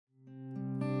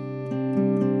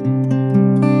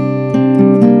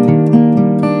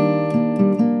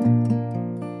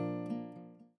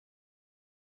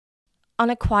On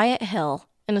a quiet hill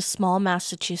in a small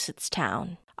Massachusetts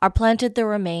town are planted the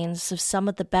remains of some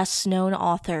of the best-known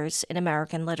authors in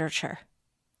American literature.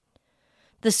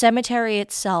 The cemetery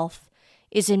itself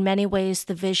is in many ways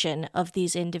the vision of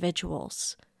these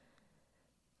individuals.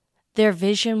 Their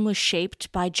vision was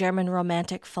shaped by German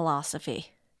Romantic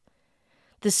philosophy,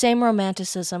 the same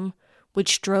Romanticism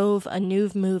which drove a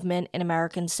new movement in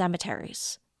American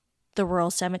cemeteries, the rural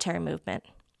cemetery movement.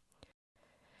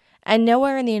 And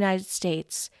nowhere in the United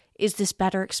States is this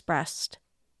better expressed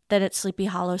than at Sleepy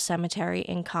Hollow Cemetery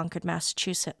in Concord,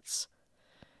 Massachusetts.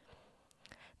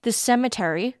 This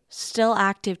cemetery, still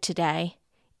active today,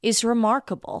 is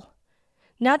remarkable,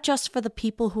 not just for the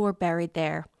people who are buried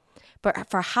there, but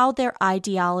for how their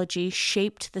ideology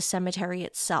shaped the cemetery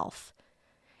itself,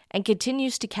 and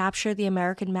continues to capture the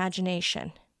American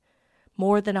imagination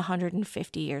more than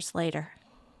 150 years later.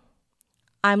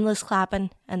 I'm Liz Clappin,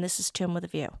 and this is Tomb with a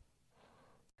View.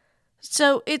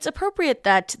 So it's appropriate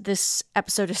that this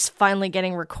episode is finally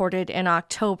getting recorded in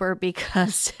October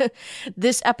because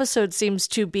this episode seems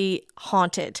to be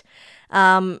haunted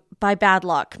by bad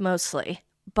luck mostly.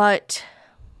 But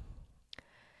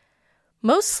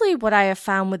mostly what I have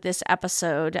found with this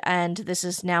episode, and this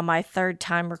is now my third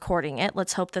time recording it,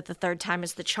 let's hope that the third time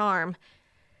is the charm,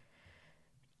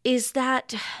 is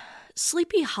that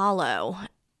Sleepy Hollow,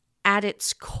 at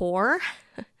its core,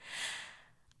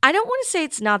 I don't want to say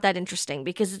it's not that interesting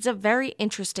because it's a very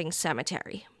interesting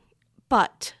cemetery.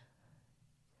 But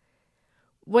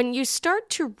when you start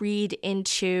to read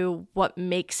into what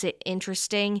makes it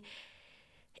interesting,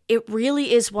 it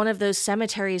really is one of those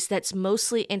cemeteries that's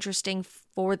mostly interesting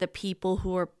for the people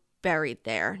who are buried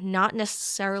there, not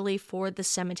necessarily for the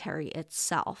cemetery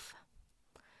itself.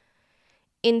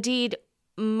 Indeed,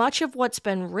 much of what's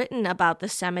been written about the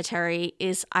cemetery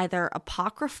is either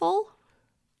apocryphal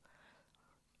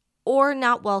or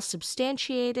not well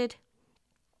substantiated,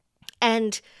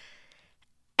 and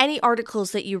any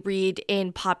articles that you read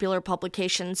in popular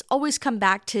publications always come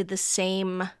back to the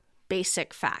same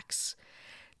basic facts.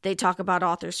 They talk about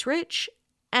Author's Ridge,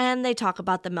 and they talk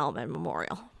about the Melvin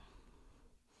Memorial.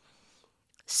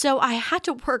 So I had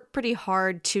to work pretty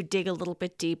hard to dig a little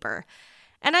bit deeper.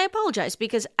 And I apologize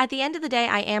because at the end of the day,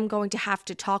 I am going to have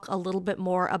to talk a little bit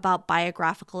more about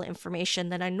biographical information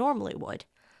than I normally would.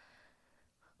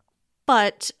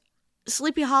 But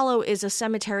Sleepy Hollow is a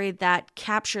cemetery that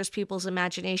captures people's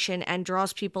imagination and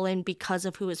draws people in because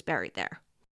of who is buried there.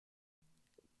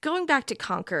 Going back to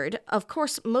Concord, of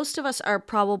course, most of us are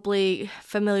probably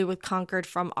familiar with Concord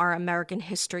from our American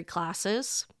history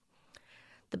classes.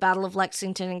 The Battle of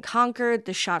Lexington and Concord,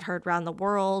 the shot heard round the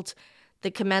world,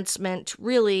 the commencement,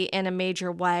 really in a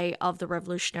major way, of the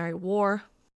Revolutionary War.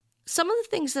 Some of the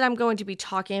things that I'm going to be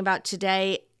talking about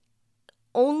today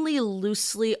only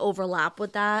loosely overlap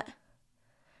with that.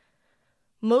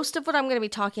 Most of what I'm going to be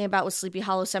talking about with Sleepy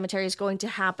Hollow Cemetery is going to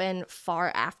happen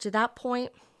far after that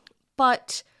point,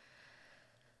 but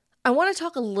I want to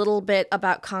talk a little bit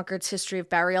about Concord's history of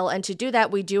burial, and to do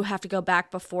that, we do have to go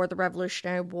back before the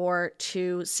Revolutionary War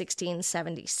to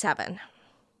 1677.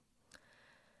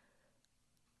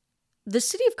 The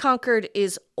city of Concord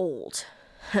is old.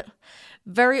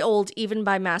 Very old, even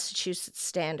by Massachusetts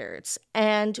standards.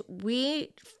 And we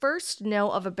first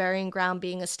know of a burying ground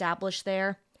being established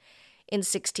there in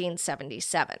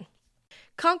 1677.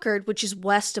 Concord, which is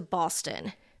west of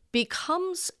Boston,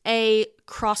 becomes a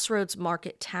crossroads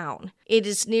market town. It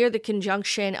is near the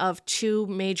conjunction of two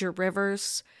major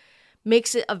rivers,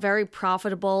 makes it a very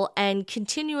profitable and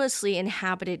continuously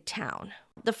inhabited town.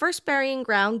 The first burying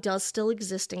ground does still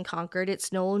exist in Concord.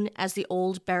 It's known as the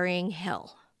Old Burying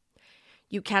Hill.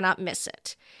 You cannot miss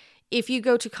it. If you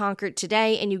go to Concord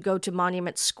today and you go to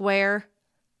Monument Square,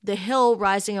 the hill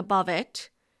rising above it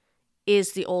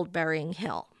is the Old Burying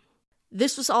Hill.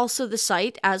 This was also the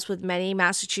site, as with many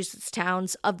Massachusetts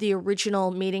towns, of the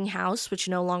original meeting house, which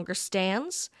no longer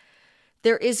stands.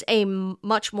 There is a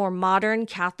much more modern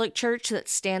Catholic church that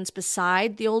stands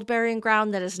beside the old burying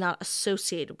ground that is not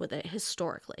associated with it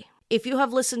historically. If you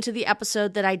have listened to the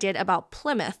episode that I did about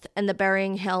Plymouth and the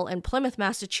burying hill in Plymouth,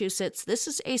 Massachusetts, this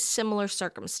is a similar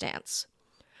circumstance,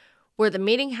 where the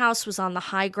meeting house was on the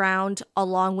high ground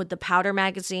along with the powder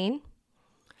magazine,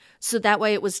 so that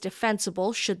way it was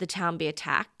defensible should the town be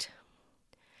attacked.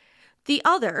 The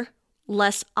other,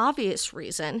 less obvious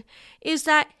reason is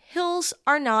that hills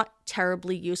are not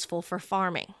terribly useful for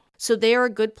farming, so they are a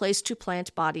good place to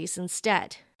plant bodies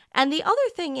instead. And the other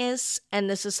thing is, and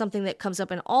this is something that comes up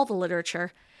in all the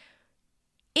literature,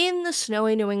 in the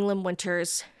snowy New England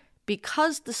winters,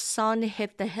 because the sun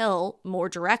hit the hill more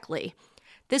directly,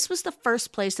 this was the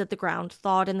first place that the ground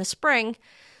thawed in the spring,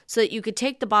 so that you could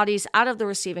take the bodies out of the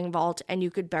receiving vault and you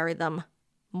could bury them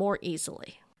more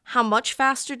easily. How much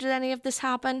faster did any of this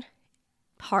happen?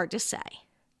 Hard to say.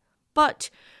 But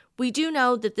we do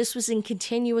know that this was in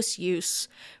continuous use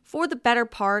for the better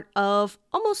part of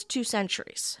almost 2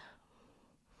 centuries.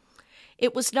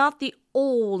 It was not the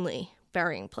only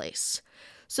burying place.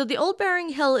 So the old burying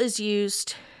hill is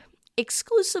used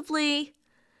exclusively,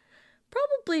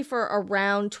 probably for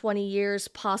around 20 years,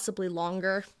 possibly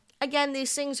longer. Again,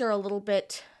 these things are a little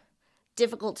bit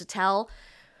difficult to tell,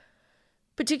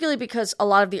 particularly because a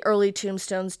lot of the early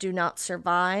tombstones do not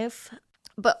survive,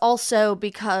 but also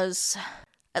because,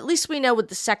 at least we know with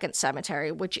the second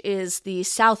cemetery, which is the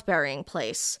south burying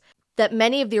place, that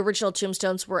many of the original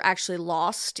tombstones were actually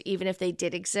lost, even if they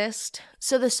did exist.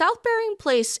 So the south burying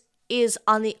place is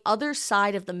on the other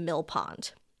side of the mill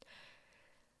pond.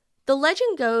 The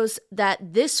legend goes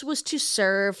that this was to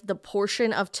serve the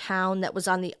portion of town that was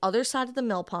on the other side of the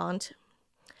mill pond,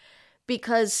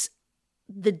 because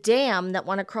the dam that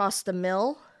went across the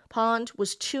mill pond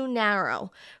was too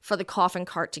narrow for the coffin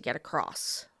cart to get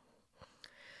across.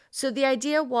 So the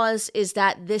idea is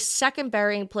that this second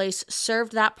burying place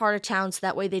served that part of town so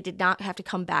that way they did not have to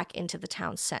come back into the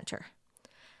town center.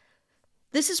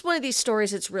 This is one of these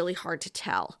stories that's really hard to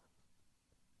tell,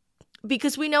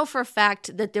 because we know for a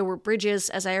fact that there were bridges,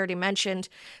 as I already mentioned.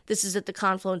 This is at the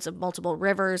confluence of multiple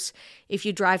rivers. If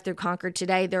you drive through Concord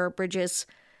today, there are bridges.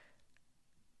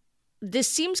 This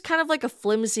seems kind of like a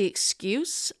flimsy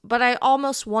excuse, but I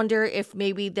almost wonder if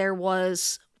maybe there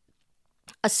was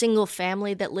a single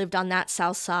family that lived on that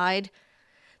south side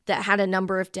that had a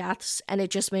number of deaths, and it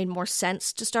just made more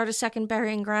sense to start a second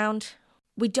burying ground.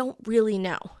 We don't really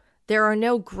know. There are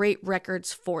no great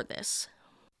records for this.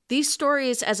 These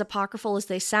stories, as apocryphal as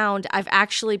they sound, I've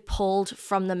actually pulled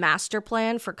from the master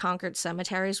plan for Concord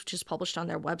cemeteries, which is published on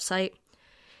their website.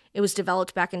 It was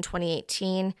developed back in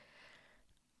 2018.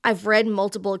 I've read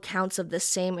multiple accounts of the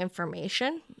same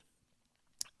information,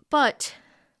 but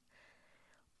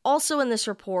also in this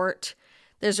report,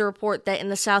 there's a report that in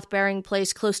the South Burying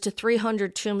Place, close to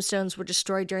 300 tombstones were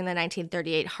destroyed during the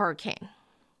 1938 hurricane.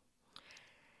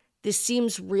 This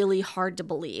seems really hard to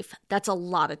believe. That's a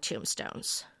lot of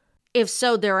tombstones. If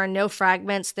so, there are no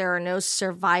fragments, there are no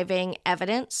surviving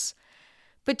evidence,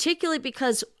 particularly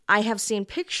because I have seen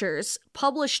pictures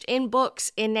published in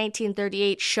books in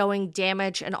 1938 showing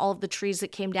damage and all of the trees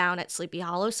that came down at Sleepy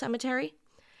Hollow Cemetery.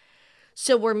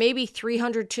 So were maybe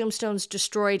 300 tombstones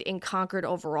destroyed in Concord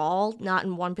overall, not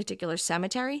in one particular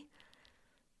cemetery?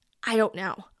 I don't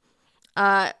know.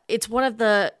 It's one of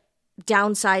the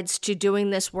downsides to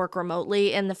doing this work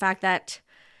remotely, and the fact that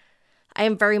I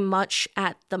am very much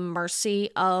at the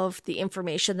mercy of the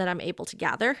information that I'm able to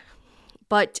gather.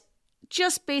 But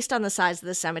just based on the size of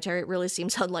the cemetery, it really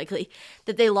seems unlikely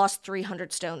that they lost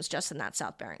 300 stones just in that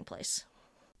South Burying Place.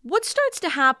 What starts to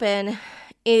happen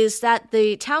is that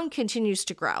the town continues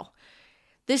to grow.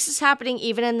 This is happening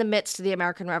even in the midst of the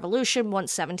American Revolution,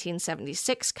 once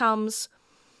 1776 comes.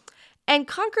 And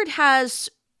Concord has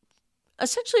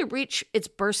essentially reached its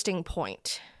bursting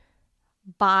point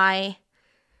by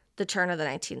the turn of the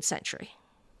 19th century.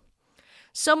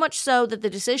 So much so that the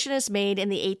decision is made in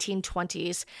the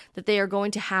 1820s that they are going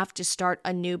to have to start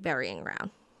a new burying ground.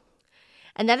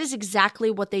 And that is exactly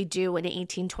what they do in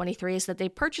 1823, is that they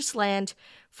purchase land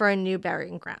for a new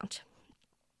burying ground.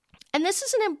 And this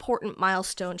is an important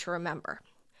milestone to remember,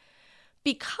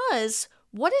 because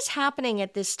what is happening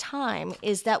at this time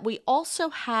is that we also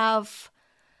have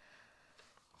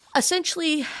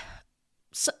essentially,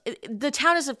 the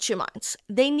town is of two minds.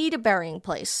 They need a burying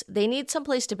place. They need some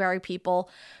place to bury people,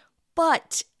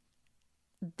 but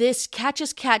this catch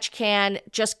as catch can,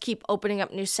 just keep opening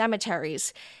up new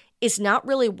cemeteries, is not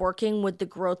really working with the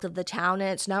growth of the town, and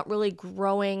it's not really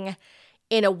growing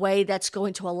in a way that's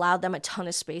going to allow them a ton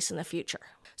of space in the future.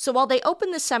 So while they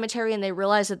open the cemetery and they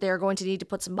realize that they're going to need to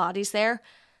put some bodies there,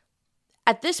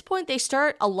 at this point they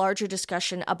start a larger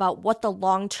discussion about what the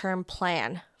long-term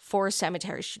plan for a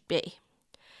cemetery should be.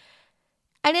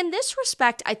 And in this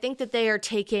respect, I think that they are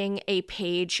taking a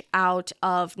page out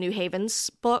of New Haven's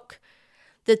book,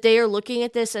 that they are looking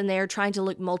at this and they are trying to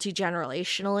look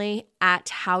multi-generationally at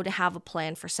how to have a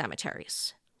plan for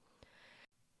cemeteries.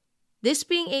 This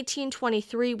being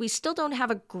 1823, we still don't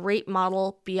have a great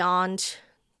model beyond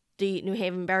the New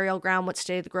Haven burial ground, what's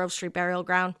today the Grove Street burial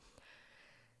ground.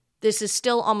 This is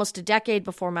still almost a decade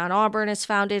before Mount Auburn is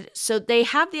founded, so they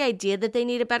have the idea that they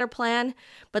need a better plan,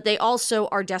 but they also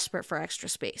are desperate for extra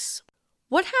space.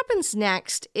 What happens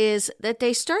next is that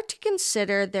they start to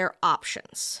consider their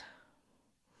options.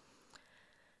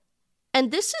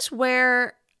 And this is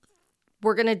where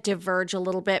we're going to diverge a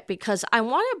little bit because I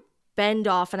want to bend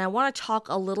off and I want to talk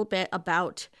a little bit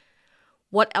about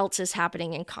what else is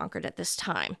happening in Concord at this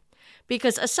time.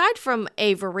 Because aside from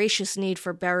a voracious need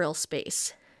for burial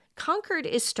space, Concord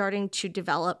is starting to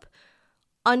develop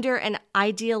under an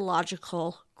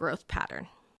ideological growth pattern.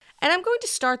 And I'm going to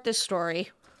start this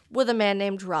story with a man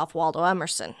named Ralph Waldo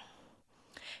Emerson.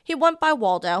 He went by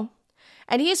Waldo,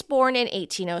 and he is born in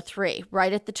 1803,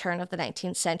 right at the turn of the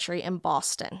 19th century in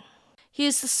Boston. He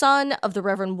is the son of the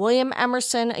Reverend William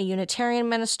Emerson, a Unitarian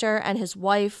minister, and his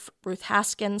wife, Ruth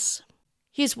Haskins.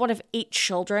 He is one of 8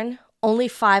 children, only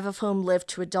 5 of whom lived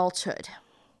to adulthood.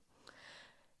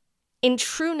 In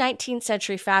true 19th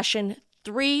century fashion,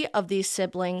 3 of these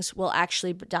siblings will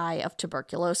actually die of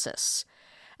tuberculosis,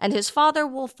 and his father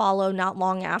will follow not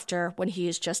long after when he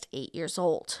is just 8 years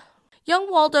old.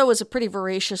 Young Waldo is a pretty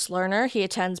voracious learner. He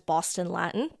attends Boston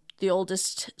Latin, the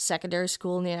oldest secondary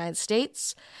school in the United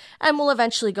States, and will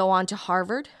eventually go on to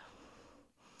Harvard.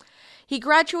 He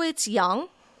graduates young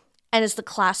and is the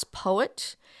class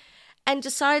poet and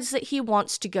decides that he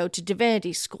wants to go to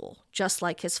divinity school, just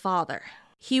like his father.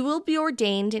 He will be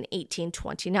ordained in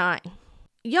 1829.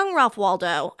 Young Ralph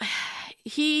Waldo,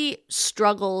 he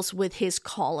struggles with his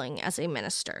calling as a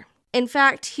minister. In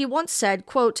fact, he once said,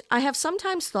 quote, "I have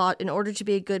sometimes thought in order to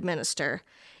be a good minister,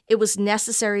 it was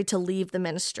necessary to leave the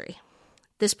ministry.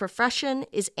 This profession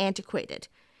is antiquated.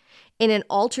 In an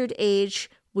altered age,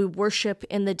 we worship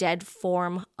in the dead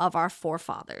form of our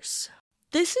forefathers."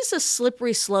 This is a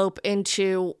slippery slope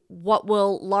into what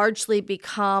will largely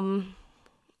become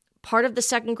part of the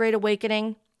Second Great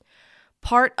Awakening,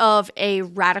 part of a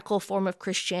radical form of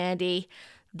Christianity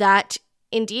that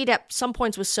indeed at some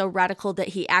points was so radical that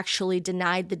he actually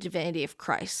denied the divinity of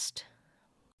Christ.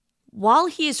 While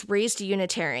he is raised a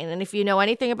Unitarian, and if you know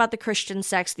anything about the Christian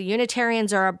sects, the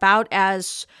Unitarians are about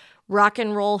as rock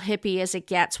and roll hippie as it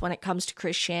gets when it comes to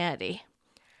Christianity.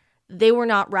 They were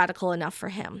not radical enough for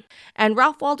him. And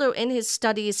Ralph Waldo in his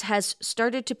studies has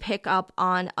started to pick up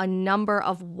on a number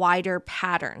of wider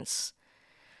patterns,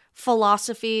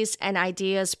 philosophies and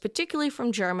ideas, particularly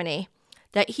from Germany,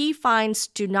 that he finds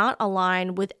do not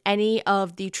align with any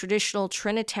of the traditional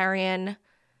Trinitarian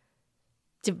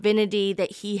divinity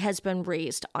that he has been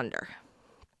raised under.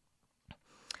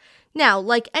 Now,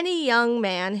 like any young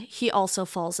man, he also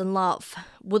falls in love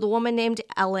with a woman named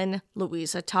Ellen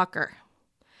Louisa Tucker.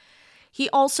 He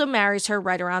also marries her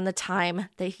right around the time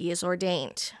that he is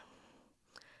ordained.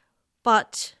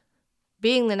 But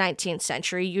being the 19th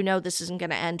century, you know this isn't going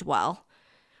to end well.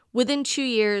 Within 2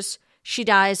 years, she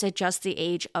dies at just the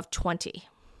age of 20.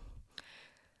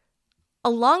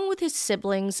 Along with his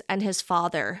siblings and his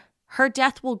father, her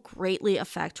death will greatly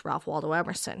affect Ralph Waldo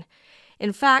Emerson.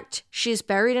 In fact, she is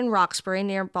buried in Roxbury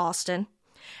near Boston,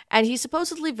 and he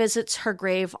supposedly visits her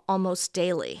grave almost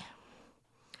daily.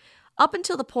 Up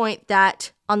until the point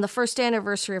that, on the first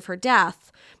anniversary of her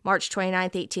death, March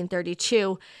 29,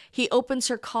 1832, he opens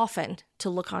her coffin to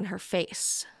look on her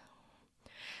face.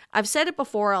 I've said it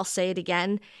before, I'll say it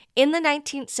again. In the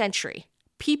 19th century,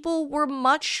 people were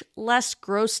much less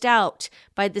grossed out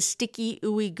by the sticky,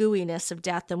 ooey gooiness of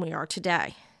death than we are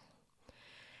today.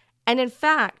 And in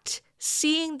fact,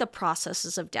 seeing the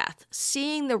processes of death,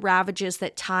 seeing the ravages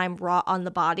that time wrought on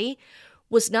the body,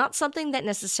 was not something that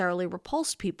necessarily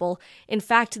repulsed people. In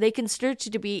fact, they considered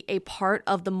it to be a part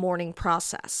of the mourning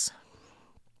process.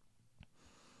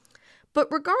 But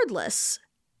regardless,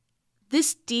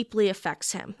 this deeply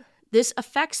affects him. This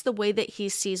affects the way that he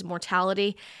sees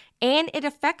mortality, and it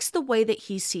affects the way that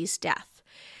he sees death.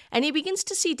 And he begins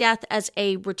to see death as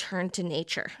a return to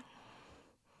nature.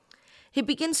 He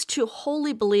begins to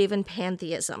wholly believe in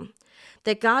pantheism,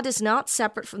 that God is not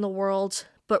separate from the world,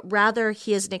 but rather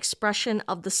he is an expression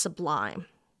of the sublime,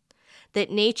 that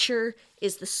nature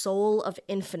is the soul of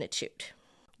infinitude.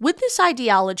 With this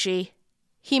ideology,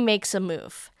 he makes a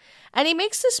move. And he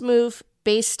makes this move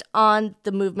based on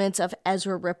the movements of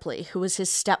Ezra Ripley, who was his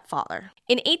stepfather.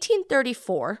 In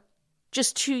 1834,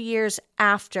 just 2 years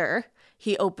after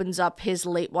he opens up his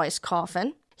late wife's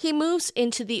coffin, he moves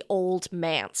into the Old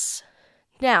Manse.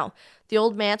 Now, the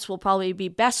Old Manse will probably be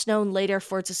best known later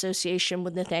for its association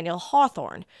with Nathaniel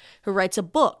Hawthorne, who writes a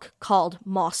book called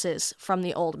Mosses from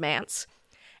the Old Manse.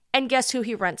 And guess who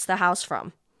he rents the house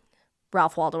from?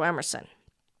 Ralph Waldo Emerson.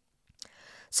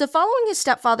 So following his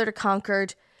stepfather to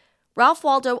Concord, Ralph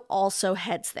Waldo also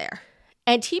heads there.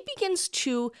 And he begins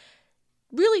to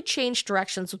really change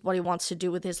directions with what he wants to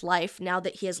do with his life now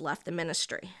that he has left the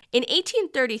ministry. In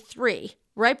 1833,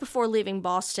 right before leaving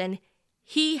Boston,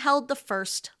 he held the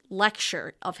first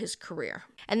lecture of his career.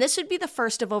 And this would be the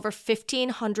first of over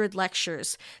 1,500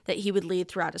 lectures that he would lead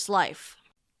throughout his life.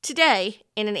 Today,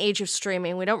 in an age of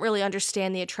streaming, we don't really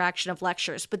understand the attraction of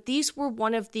lectures, but these were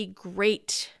one of the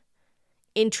great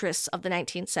interests of the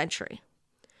 19th century.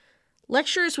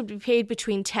 Lecturers would be paid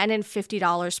between $10 and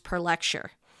 $50 per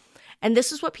lecture, and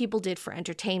this is what people did for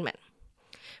entertainment.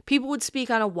 People would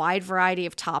speak on a wide variety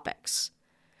of topics.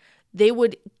 They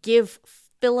would give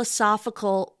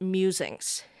philosophical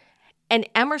musings, and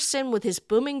Emerson, with his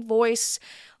booming voice,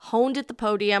 honed at the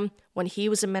podium when he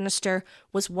was a minister,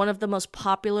 was one of the most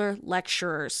popular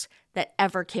lecturers that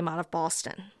ever came out of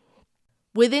Boston.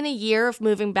 Within a year of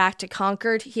moving back to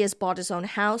Concord, he has bought his own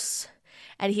house,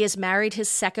 and he has married his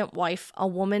second wife, a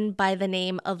woman by the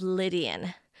name of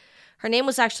Lydian. Her name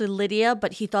was actually Lydia,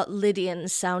 but he thought Lydian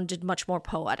sounded much more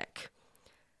poetic.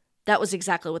 That was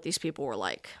exactly what these people were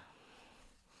like.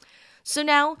 So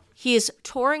now he is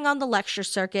touring on the lecture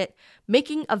circuit,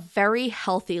 making a very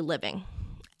healthy living.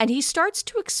 And he starts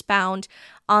to expound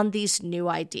on these new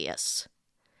ideas.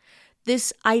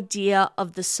 This idea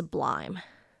of the sublime.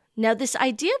 Now, this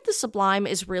idea of the sublime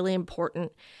is really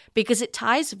important because it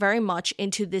ties very much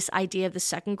into this idea of the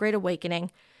Second Great Awakening,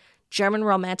 German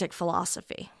Romantic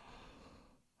philosophy.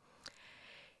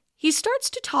 He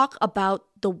starts to talk about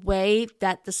the way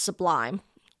that the sublime,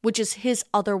 which is his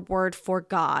other word for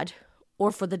God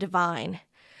or for the divine,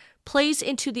 plays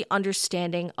into the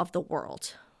understanding of the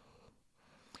world.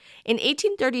 In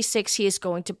 1836, he is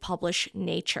going to publish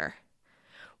Nature,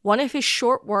 one of his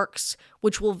short works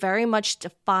which will very much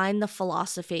define the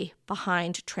philosophy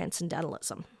behind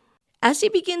Transcendentalism. As he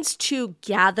begins to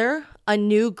gather a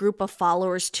new group of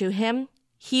followers to him,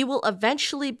 he will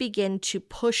eventually begin to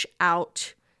push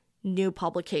out new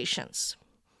publications.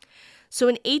 So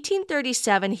in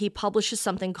 1837, he publishes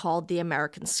something called The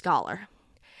American Scholar.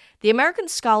 The American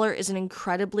Scholar is an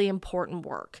incredibly important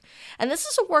work. And this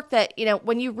is a work that,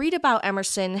 when you read about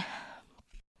Emerson,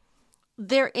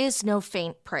 there is no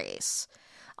faint praise.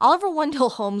 Oliver Wendell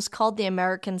Holmes called The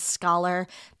American Scholar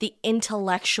the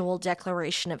intellectual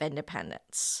Declaration of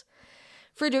Independence.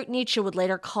 Friedrich Nietzsche would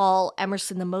later call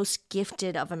Emerson the most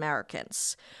gifted of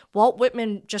Americans. Walt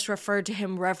Whitman just referred to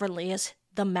him reverently as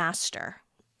the master.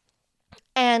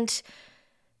 And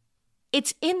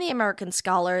it's in The American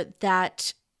Scholar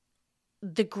that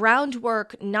the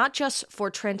groundwork, not just for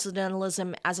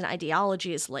Transcendentalism as an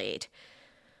ideology, is laid,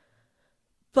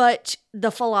 but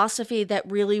the philosophy that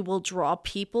really will draw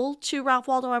people to Ralph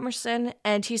Waldo Emerson.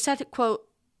 And he said, quote,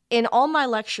 "In all my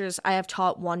lectures, I have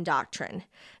taught one doctrine,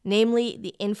 namely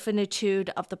the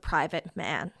infinitude of the private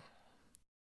man."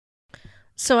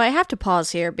 So I have to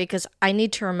pause here because I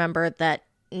need to remember that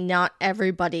not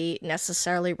everybody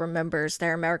necessarily remembers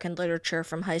their American literature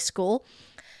from high school.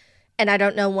 And I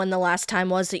don't know when the last time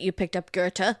was that you picked up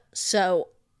Goethe. So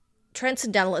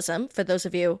Transcendentalism, for those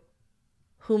of you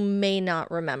who may not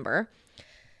remember,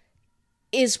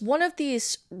 is one of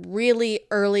these really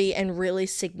early and really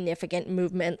significant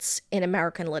movements in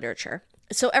American literature.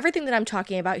 So everything that I'm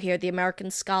talking about here, The American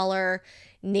Scholar,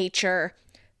 Nature,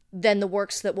 then the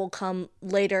works that will come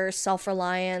later,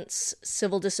 Self-Reliance,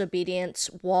 Civil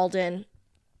Disobedience, Walden,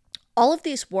 all of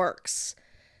these works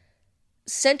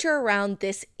center around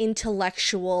this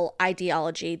intellectual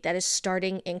ideology that is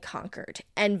starting in Concord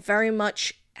and very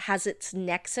much has its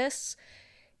nexus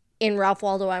in Ralph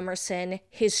Waldo Emerson,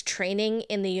 his training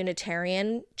in the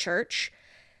Unitarian Church,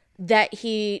 that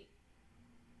he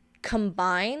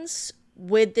combines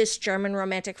with this German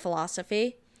Romantic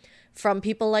philosophy from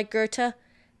people like Goethe.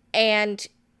 And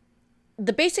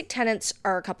the basic tenets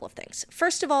are a couple of things.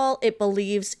 First of all, it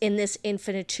believes in this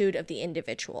infinitude of the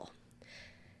individual.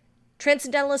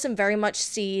 Transcendentalism very much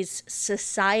sees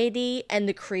society and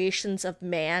the creations of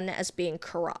man as being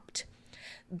corrupt.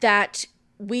 That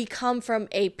we come from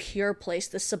a pure place.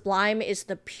 The sublime is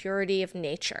the purity of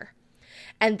nature.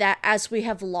 And that as we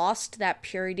have lost that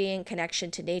purity and connection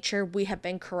to nature, we have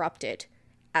been corrupted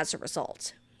as a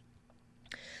result.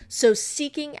 So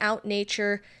seeking out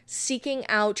nature, seeking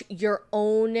out your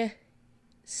own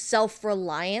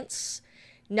self-reliance,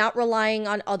 not relying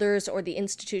on others or the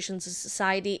institutions of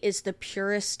society, is the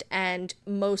purest and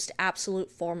most absolute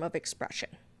form of expression.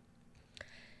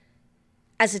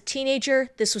 As a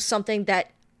teenager, this was something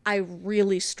that I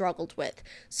really struggled with.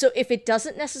 So if it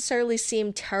doesn't necessarily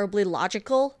seem terribly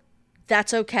logical,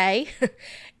 that's okay,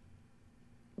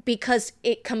 because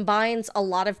it combines a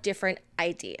lot of different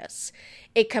ideas.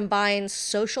 It combines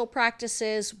social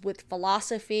practices with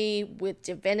philosophy, with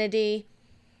divinity.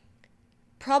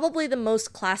 Probably the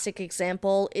most classic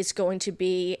example is going to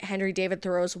be Henry David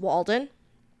Thoreau's Walden.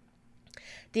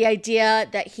 The idea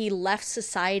that he left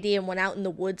society and went out in the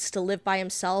woods to live by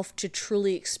himself to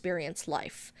truly experience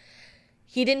life.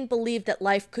 He didn't believe that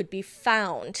life could be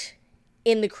found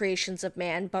in the creations of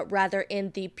man, but rather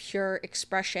in the pure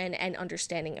expression and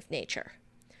understanding of nature.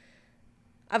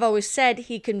 I've always said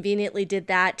he conveniently did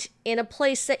that in a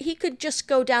place that he could just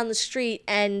go down the street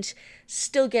and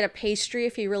still get a pastry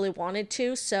if he really wanted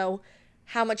to, so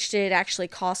how much did it actually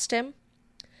cost him?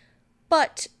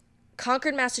 But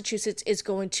Concord, Massachusetts is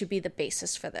going to be the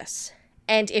basis for this.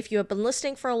 And if you have been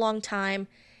listening for a long time,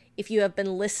 if you have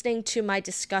been listening to my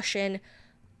discussion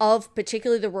of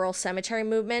particularly the rural cemetery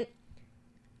movement,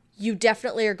 you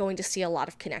definitely are going to see a lot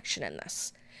of connection in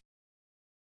this.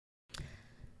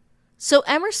 So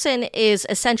Emerson is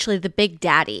essentially the big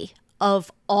daddy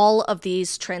of all of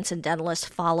these transcendentalist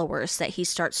followers that he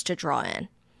starts to draw in.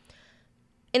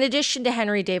 In addition to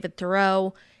Henry David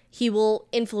Thoreau, he will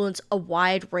influence a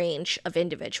wide range of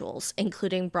individuals,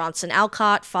 including Bronson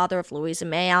Alcott, father of Louisa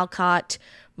May Alcott,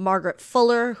 Margaret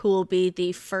Fuller, who will be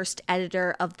the first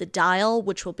editor of The Dial,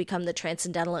 which will become the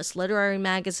Transcendentalist literary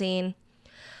magazine,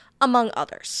 among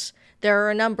others. There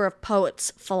are a number of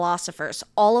poets, philosophers,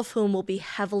 all of whom will be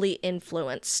heavily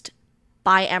influenced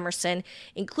by Emerson,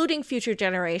 including future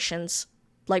generations,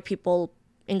 like people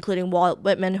including Walt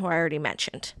Whitman, who I already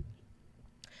mentioned.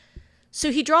 So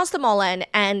he draws them all in,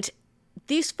 and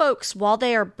these folks, while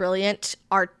they are brilliant,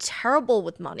 are terrible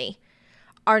with money,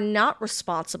 are not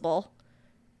responsible.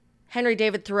 Henry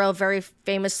David Thoreau very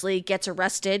famously gets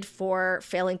arrested for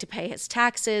failing to pay his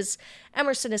taxes.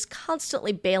 Emerson is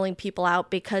constantly bailing people out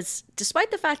because,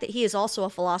 despite the fact that he is also a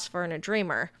philosopher and a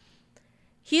dreamer,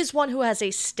 he is one who has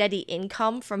a steady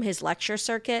income from his lecture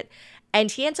circuit,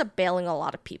 and he ends up bailing a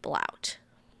lot of people out.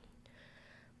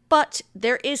 But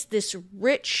there is this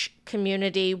rich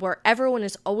community where everyone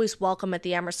is always welcome at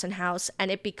the Emerson House,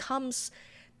 and it becomes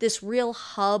this real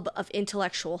hub of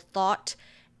intellectual thought,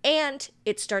 and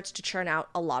it starts to churn out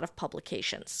a lot of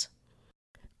publications.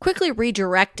 Quickly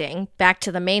redirecting back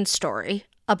to the main story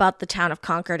about the town of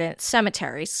Concord and its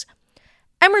cemeteries,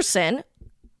 Emerson,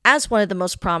 as one of the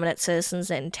most prominent citizens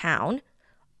in town,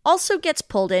 also gets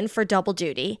pulled in for double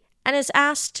duty and is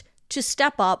asked to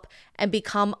step up and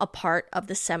become a part of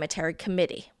the cemetery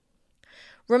committee.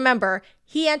 Remember,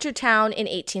 he entered town in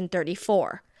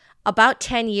 1834, about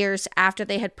 10 years after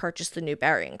they had purchased the new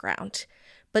burying ground.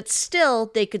 But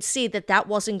still, they could see that that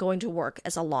wasn't going to work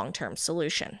as a long-term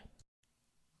solution.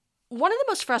 One of the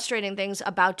most frustrating things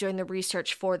about doing the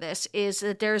research for this is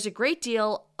that there is a great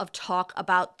deal of talk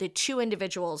about the two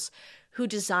individuals who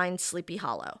designed Sleepy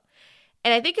Hollow.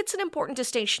 And I think it's an important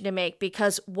distinction to make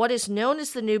because what is known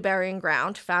as the new burying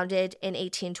ground, founded in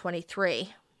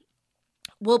 1823,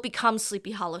 will become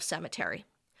Sleepy Hollow Cemetery.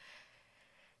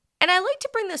 And I like to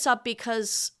bring this up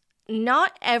because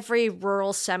not every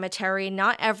rural cemetery,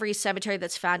 not every cemetery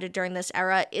that's founded during this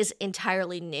era is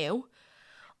entirely new.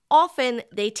 Often,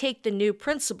 they take the new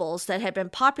principles that had been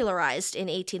popularized in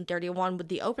 1831 with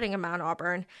the opening of Mount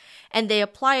Auburn, and they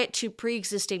apply it to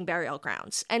pre-existing burial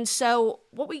grounds. And so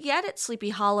what we get at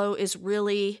Sleepy Hollow is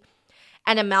really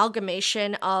an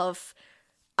amalgamation of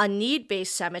a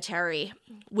need-based cemetery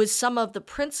with some of the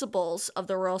principles of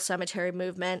the rural cemetery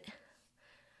movement,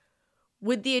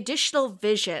 with the additional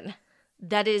vision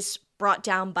that is brought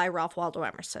down by Ralph Waldo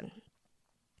Emerson.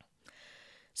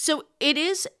 So it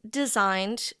is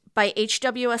designed by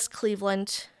H.W.S.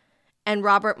 Cleveland and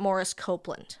Robert Morris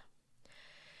Copeland.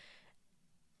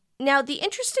 Now, the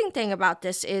interesting thing about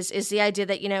this is the idea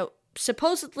that,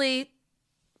 supposedly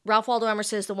Ralph Waldo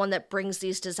Emerson is the one that brings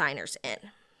these designers in.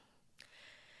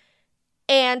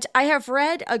 And I have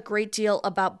read a great deal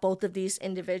about both of these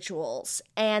individuals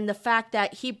and the fact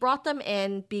that he brought them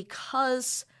in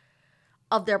because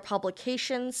of their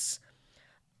publications,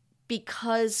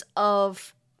 because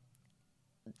of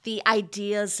the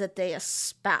ideas that they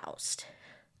espoused.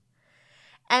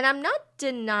 And I'm not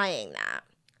denying that,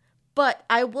 but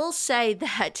I will say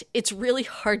that it's really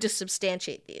hard to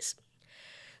substantiate these.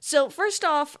 So first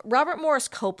off, Robert Morris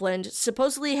Copeland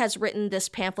supposedly has written this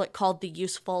pamphlet called The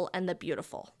Useful and the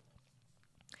Beautiful.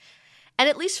 And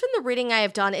at least from the reading I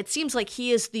have done, it seems like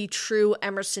he is the true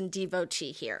Emerson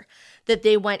devotee here, that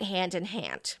they went hand in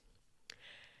hand.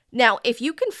 Now, if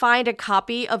you can find a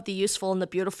copy of The Useful and the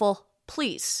Beautiful,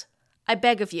 please, I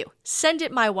beg of you, send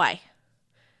it my way,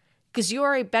 because you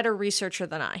are a better researcher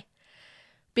than I.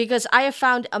 Because I have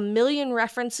found a million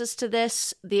references to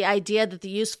this, the idea that The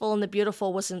Useful and the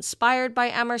Beautiful was inspired by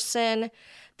Emerson,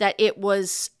 that it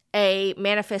was a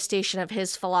manifestation of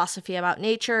his philosophy about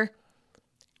nature.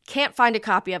 Can't find a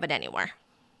copy of it anywhere.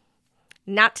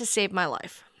 Not to save my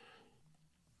life.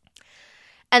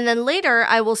 And then later,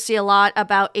 I will see a lot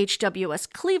about H.W.S.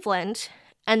 Cleveland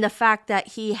and the fact that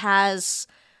he has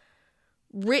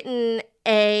written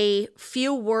a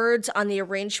few words on the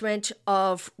arrangement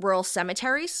of rural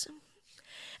cemeteries.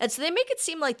 And so they make it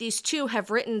seem like these two have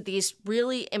written these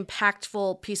really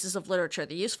impactful pieces of literature,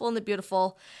 The Useful and the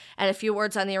Beautiful, and a few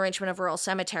words on the arrangement of rural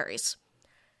cemeteries,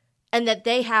 and that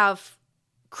they have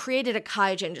created a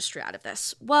cottage industry out of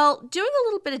this. Well, doing a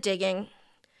little bit of digging,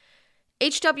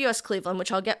 H.W.S. Cleveland,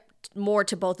 which I'll get more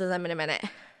to both of them in a minute,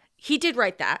 he did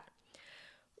write that.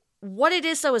 What it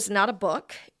is, though, is not a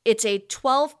book. It's a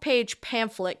 12-page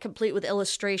pamphlet complete with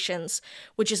illustrations,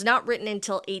 which is not written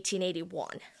until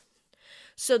 1881.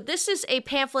 So this is a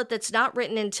pamphlet that's not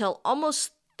written until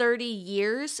almost 30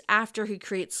 years after he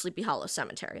creates Sleepy Hollow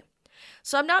Cemetery.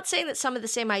 So I'm not saying that some of the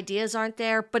same ideas aren't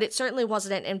there, but it certainly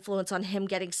wasn't an influence on him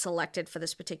getting selected for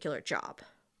this particular job.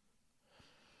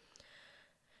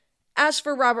 As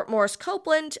for Robert Morris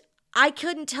Copeland, I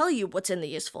couldn't tell you what's in The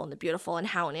Useful and the Beautiful and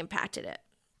how it impacted it.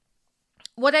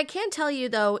 What I can tell you,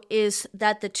 though, is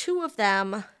that the two of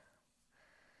them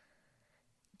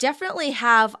definitely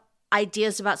have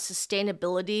ideas about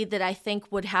sustainability that I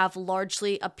think would have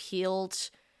largely appealed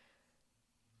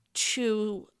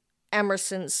to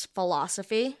Emerson's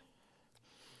philosophy.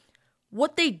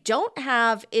 What they don't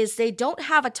have is they don't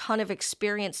have a ton of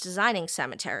experience designing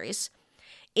cemeteries.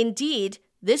 Indeed,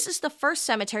 this is the first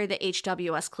cemetery that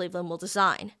H.W.S. Cleveland will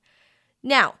design.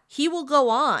 Now, he will go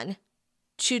on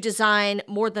to design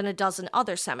more than a dozen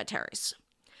other cemeteries.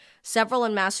 Several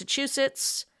in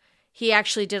Massachusetts. He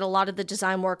actually did a lot of the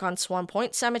design work on Swan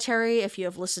Point Cemetery, if you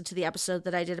have listened to the episode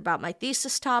that I did about my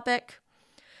thesis topic.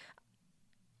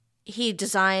 He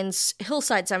designs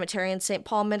Hillside Cemetery in St.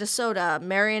 Paul, Minnesota,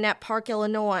 Marionette Park,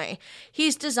 Illinois.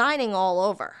 He's designing all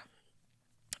over.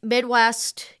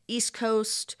 Midwest, East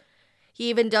Coast. He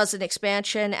even does an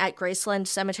expansion at Graceland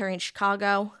Cemetery in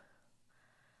Chicago.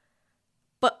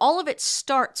 But all of it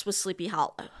starts with Sleepy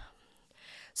Hollow.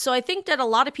 So I think that a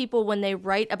lot of people, when they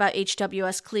write about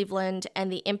H.W.S. Cleveland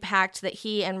and the impact that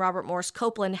he and Robert Morris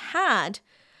Copeland had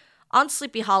on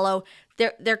Sleepy Hollow,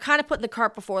 they're kind of putting the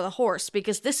cart before the horse,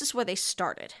 because this is where they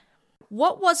started.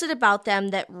 What was it about them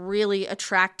that really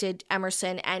attracted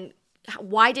Emerson, and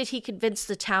why did he convince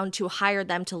the town to hire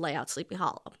them to lay out Sleepy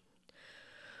Hollow?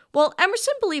 Well,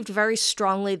 Emerson believed very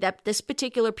strongly that this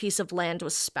particular piece of land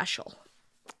was special,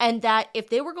 and that if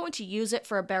they were going to use it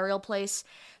for a burial place,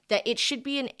 that it should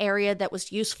be an area that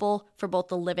was useful for both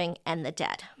the living and the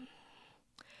dead.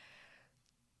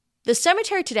 The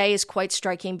cemetery today is quite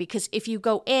striking because if you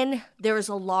go in, there is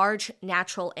a large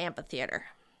natural amphitheater.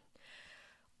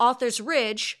 Author's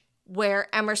Ridge, where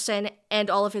Emerson and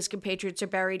all of his compatriots are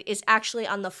buried, is actually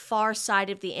on the far side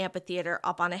of the amphitheater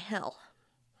up on a hill.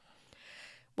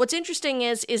 What's interesting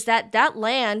is that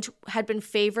land had been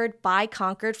favored by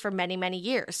Concord for many, many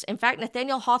years. In fact,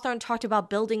 Nathaniel Hawthorne talked about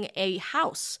building a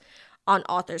house on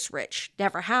Author's Ridge.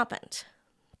 Never happened.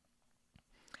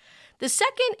 The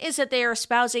second is that they are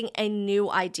espousing a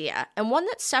new idea, and one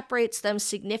that separates them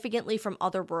significantly from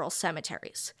other rural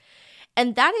cemeteries.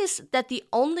 And that is that the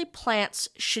only plants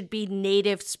should be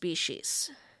native species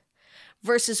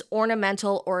versus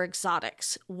ornamental or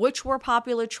exotics, which were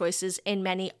popular choices in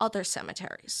many other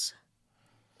cemeteries.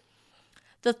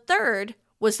 The third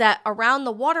was that around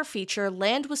the water feature,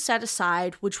 land was set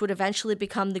aside, which would eventually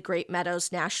become the Great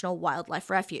Meadows National Wildlife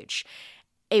Refuge,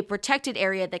 a protected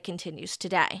area that continues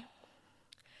today.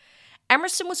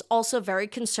 Emerson was also very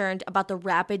concerned about the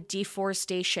rapid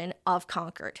deforestation of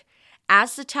Concord.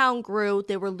 As the town grew,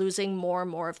 they were losing more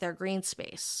and more of their green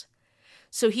space.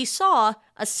 So he saw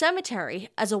a cemetery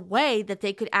as a way that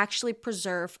they could actually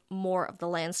preserve more of the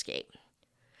landscape.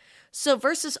 So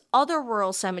versus other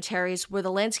rural cemeteries where the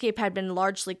landscape had been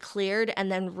largely cleared and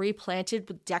then replanted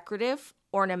with decorative,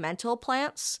 ornamental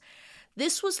plants,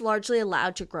 this was largely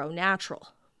allowed to grow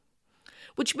natural.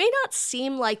 Which may not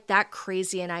seem like that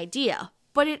crazy an idea,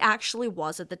 but it actually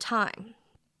was at the time.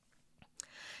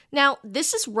 Now,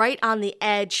 this is right on the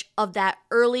edge of that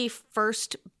early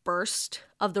first burst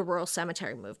of the rural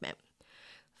cemetery movement.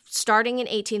 Starting in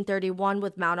 1831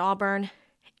 with Mount Auburn,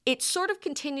 it sort of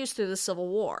continues through the Civil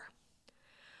War.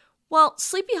 Well,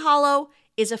 Sleepy Hollow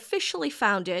is officially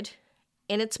founded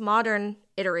in its modern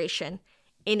iteration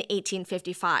in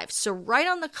 1855, so right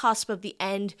on the cusp of the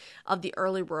end of the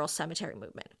early rural cemetery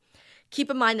movement.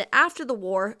 Keep in mind that after the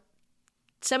war,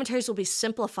 cemeteries will be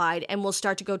simplified and will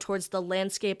start to go towards the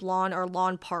landscape lawn or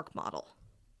lawn park model.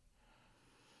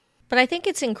 But I think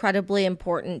it's incredibly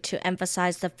important to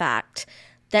emphasize the fact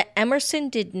that Emerson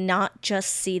did not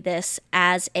just see this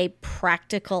as a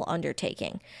practical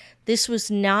undertaking. This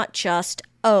was not just,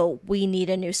 oh, we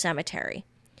need a new cemetery.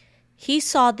 He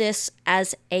saw this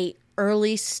as an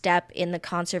early step in the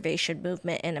conservation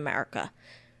movement in America.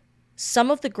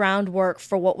 some of the groundwork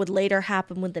for what would later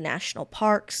happen with the national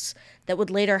parks, that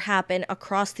would later happen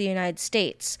across the United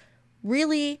States,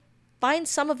 really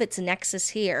finds some of its nexus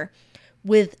here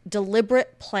with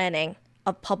deliberate planning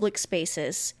of public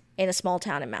spaces in a small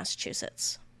town in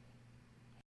Massachusetts.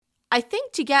 I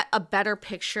think to get a better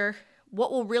picture,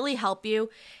 what will really help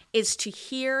you is to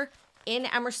hear, in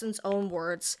Emerson's own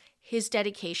words, his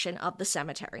dedication of the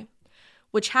cemetery,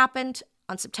 which happened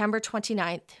on September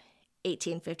 29th,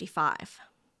 1855.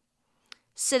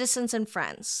 Citizens and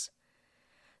friends,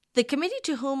 the committee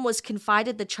to whom was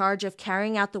confided the charge of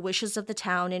carrying out the wishes of the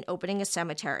town in opening a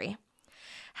cemetery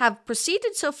have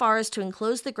proceeded so far as to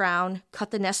enclose the ground, cut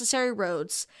the necessary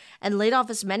roads, and laid off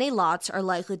as many lots are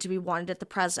likely to be wanted at the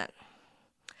present.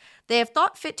 They have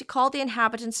thought fit to call the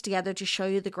inhabitants together to show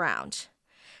you the ground,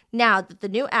 now that the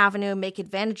new avenue make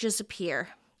advantages appear,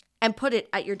 and put it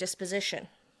at your disposition.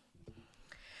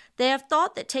 They have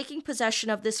thought that taking possession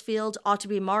of this field ought to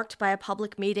be marked by a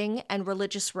public meeting and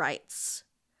religious rites.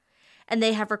 And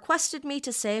they have requested me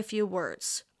to say a few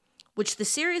words, which the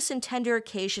serious and tender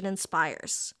occasion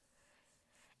inspires.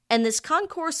 And this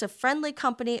concourse of friendly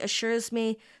company assures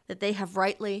me that they have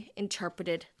rightly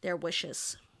interpreted their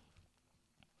wishes.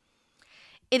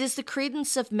 It is the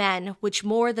credence of men which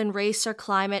more than race or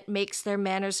climate makes their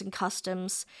manners and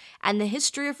customs, and the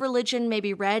history of religion may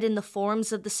be read in the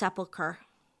forms of the sepulchre.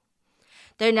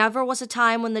 There never was a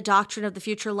time when the doctrine of the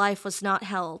future life was not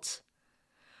held.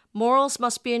 Morals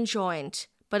must be enjoined,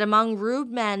 but among rude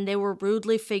men they were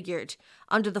rudely figured,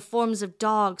 under the forms of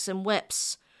dogs and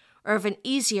whips, or of an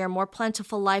easier, more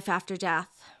plentiful life after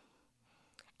death.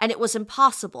 And it was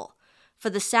impossible for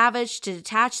the savage to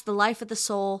detach the life of the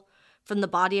soul from the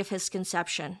body of his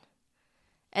conception,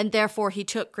 and therefore he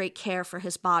took great care for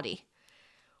his body.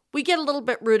 We get a little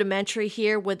bit rudimentary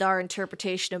here with our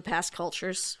interpretation of past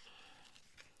cultures.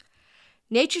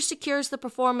 Nature secures the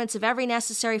performance of every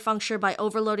necessary function by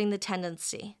overloading the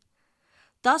tendency.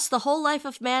 Thus, the whole life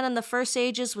of man in the first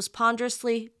ages was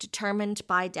ponderously determined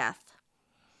by death.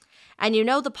 And you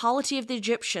know the polity of the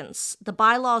Egyptians, the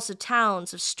bylaws of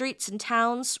towns, of streets and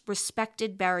towns,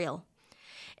 respected burial.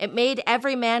 It made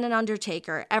every man an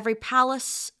undertaker, every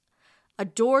palace a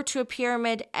door to a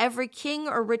pyramid, every king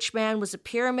or rich man was a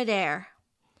pyramid heir.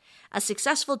 A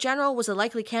successful general was a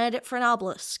likely candidate for an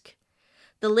obelisk.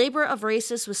 The labor of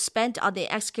races was spent on the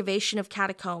excavation of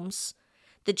catacombs.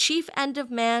 The chief end of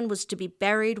man was to be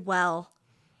buried well.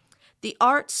 The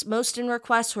arts most in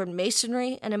request were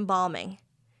masonry and embalming,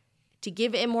 to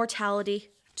give immortality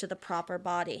to the proper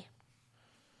body.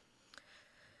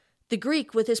 The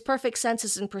Greek, with his perfect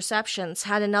senses and perceptions,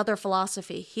 had another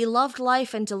philosophy. He loved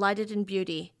life and delighted in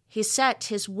beauty. He set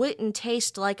his wit and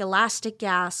taste like elastic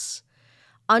gas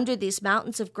under these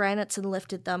mountains of granites and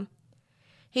lifted them.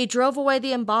 He drove away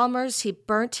the embalmers, he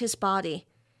burnt his body.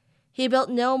 He built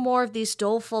no more of these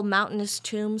doleful mountainous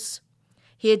tombs.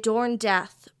 He adorned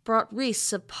death, brought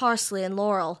wreaths of parsley and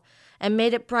laurel, and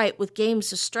made it bright with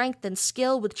games of strength and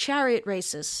skill with chariot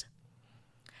races.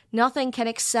 Nothing can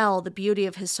excel the beauty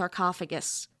of his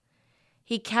sarcophagus.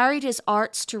 He carried his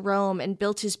arts to Rome and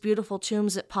built his beautiful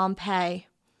tombs at Pompeii.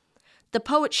 The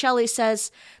poet Shelley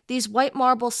says, "These white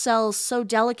marble cells so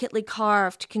delicately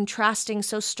carved, contrasting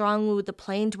so strongly with the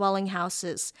plain dwelling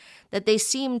houses, that they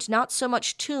seemed not so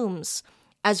much tombs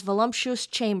as voluptuous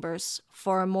chambers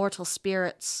for immortal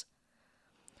spirits."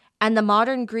 And the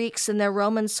modern Greeks in their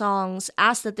Roman songs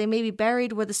ask that they may be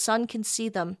buried where the sun can see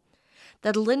them,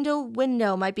 that a little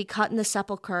window might be cut in the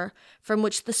sepulchre from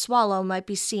which the swallow might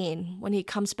be seen when he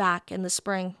comes back in the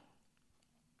spring.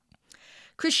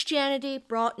 Christianity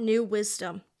brought new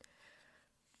wisdom,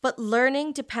 but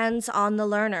learning depends on the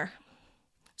learner.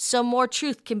 So more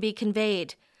truth can be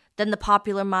conveyed than the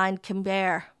popular mind can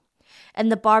bear.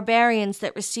 And the barbarians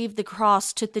that received the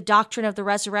cross took the doctrine of the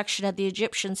resurrection as the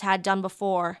Egyptians had done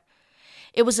before.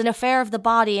 It was an affair of the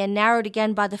body and narrowed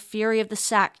again by the fury of the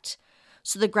sect,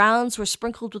 so the grounds were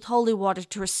sprinkled with holy water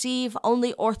to receive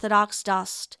only orthodox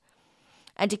dust.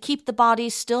 And to keep the body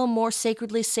still more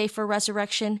sacredly safe for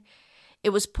resurrection, it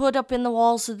was put up in the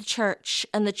walls of the church,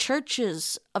 and the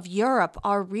churches of Europe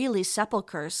are really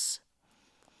sepulchres.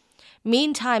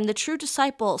 Meantime, the true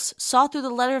disciples saw through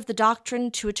the letter of the doctrine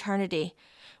to eternity,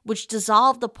 which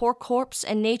dissolved the poor corpse,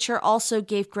 and nature also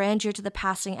gave grandeur to the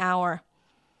passing hour.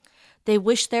 They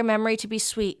wished their memory to be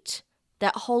sweet,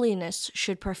 that holiness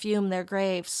should perfume their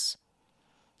graves.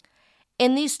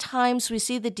 In these times, we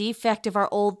see the defect of our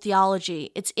old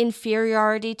theology, its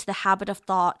inferiority to the habit of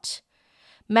thought.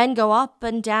 Men go up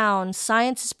and down,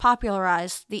 science is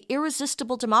popularized, the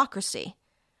irresistible democracy,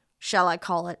 shall I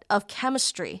call it, of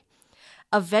chemistry,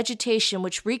 of vegetation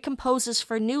which recomposes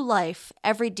for new life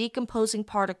every decomposing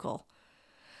particle.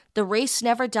 The race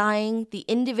never dying, the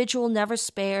individual never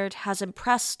spared, has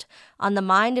impressed on the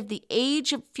mind of the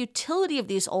age of futility of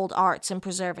these old arts in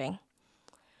preserving.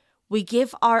 We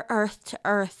give our earth to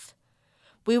earth.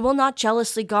 We will not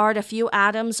jealously guard a few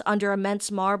atoms under immense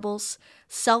marbles,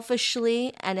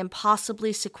 selfishly and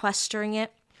impossibly sequestering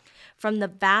it from the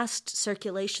vast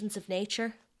circulations of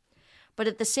nature, but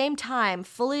at the same time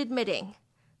fully admitting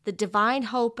the divine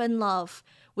hope and love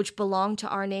which belong to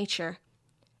our nature,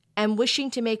 and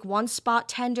wishing to make one spot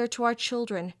tender to our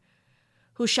children,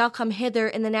 who shall come hither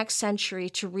in the next century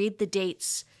to read the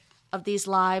dates of these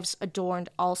lives adorned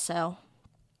also.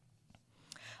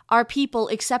 Our people,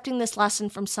 accepting this lesson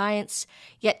from science,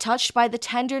 yet touched by the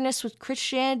tenderness which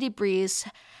Christianity breathes,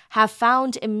 have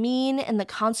found a mean in the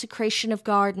consecration of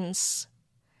gardens.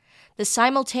 The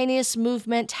simultaneous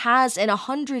movement has, in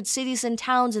 100 cities and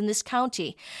towns in this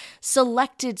county,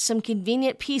 selected some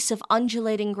convenient piece of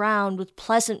undulating ground with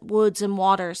pleasant woods and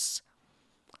waters.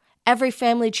 Every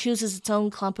family chooses its own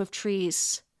clump of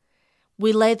trees.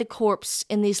 We lay the corpse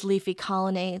in these leafy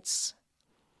colonnades.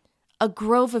 A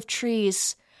grove of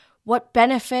trees, what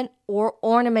benefit or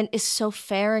ornament is so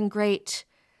fair and great?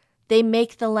 They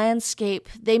make the landscape,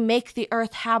 they make the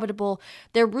earth habitable,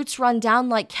 their roots run down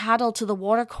like cattle to the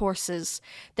watercourses,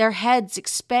 their heads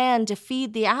expand to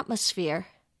feed the atmosphere.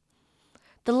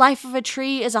 The life of a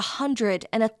tree is 100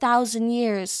 and 1,000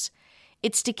 years.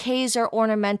 Its decays are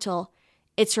ornamental,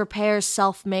 its repairs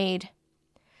self-made.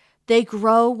 They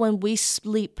grow when we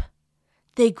sleep.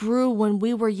 They grew when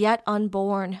we were yet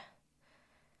unborn.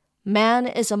 Man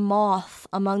is a moth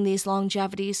among these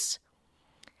longevities.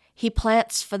 He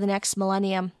plants for the next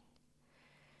millennium.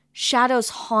 Shadows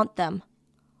haunt them.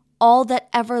 All that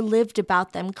ever lived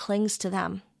about them clings to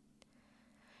them.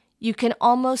 You can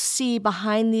almost see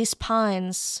behind these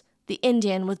pines the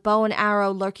Indian with bow and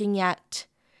arrow lurking yet,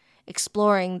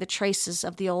 exploring the traces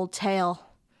of the old tale.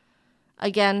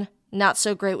 Again, not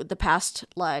so great with the past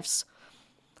lives.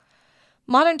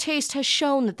 Modern taste has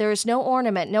shown that there is no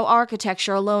ornament, no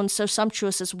architecture alone so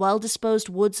sumptuous as well-disposed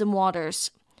woods and waters,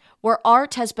 where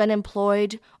art has been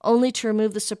employed only to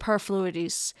remove the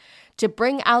superfluities, to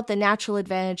bring out the natural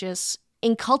advantages.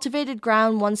 In cultivated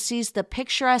ground one sees the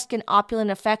picturesque and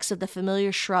opulent effects of the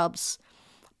familiar shrubs,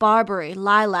 barberry,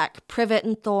 lilac, privet,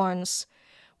 and thorns,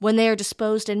 when they are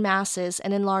disposed in masses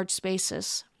and in large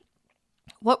spaces.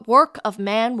 What work of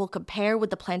man will compare with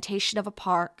the plantation of a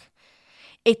park?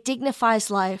 It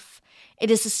dignifies life. It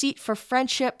is a seat for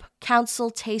friendship, counsel,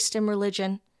 taste, and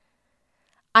religion.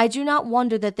 I do not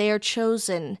wonder that they are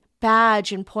chosen,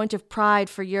 badge and point of pride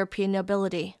for European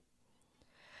nobility.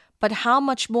 But how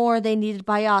much more are they needed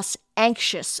by us,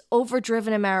 anxious,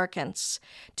 overdriven Americans,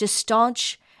 to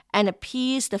staunch and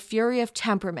appease the fury of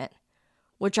temperament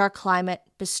which our climate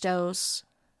bestows.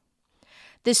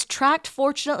 This tract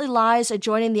fortunately lies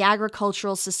adjoining the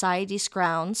Agricultural Society's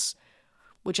grounds,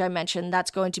 which I mentioned, that's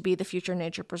going to be the future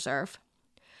nature preserve,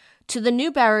 to the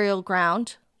new burial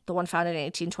ground, the one founded in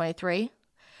 1823,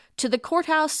 to the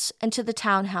courthouse and to the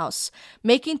townhouse,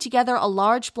 making together a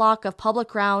large block of public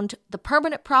ground, the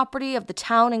permanent property of the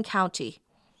town and county.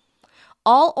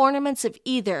 All ornaments of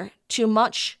either, too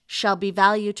much, shall be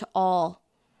valued to all.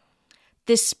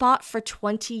 This spot for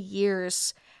 20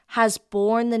 years has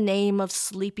borne the name of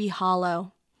Sleepy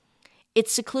Hollow.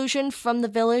 Its seclusion from the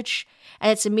village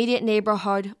and its immediate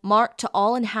neighborhood marked to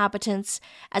all inhabitants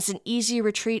as an easy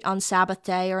retreat on Sabbath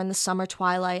day or in the summer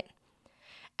twilight.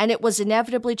 And it was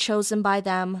inevitably chosen by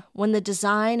them when the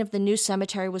design of the new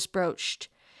cemetery was broached,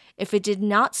 if it did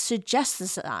not suggest the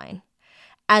design,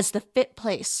 as the fit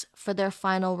place for their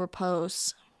final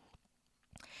repose.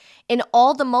 In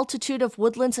all the multitude of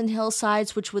woodlands and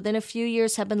hillsides which within a few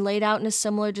years have been laid out in a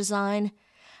similar design,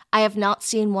 I have not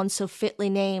seen one so fitly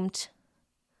named.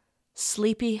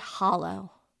 Sleepy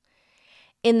Hollow.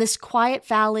 In this quiet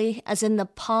valley, as in the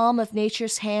palm of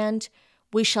nature's hand,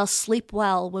 we shall sleep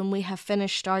well when we have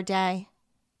finished our day.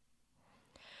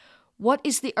 What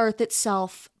is the earth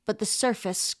itself but the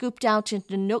surface scooped out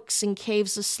into nooks and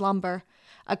caves of slumber,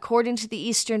 according to the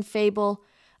Eastern fable,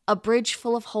 a bridge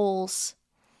full of holes,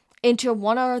 into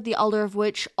one or the other of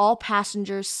which all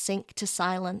passengers sink to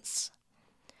silence?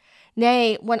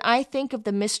 Nay, when I think of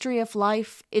the mystery of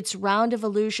life, its round of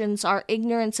illusions, our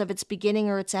ignorance of its beginning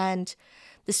or its end,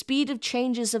 the speed of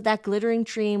changes of that glittering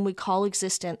dream we call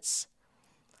existence,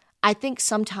 I think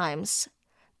sometimes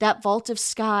that vault of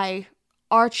sky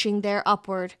arching there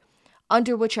upward,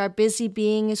 under which our busy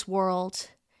being is whirled,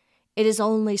 it is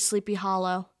only Sleepy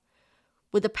Hollow,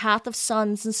 with a path of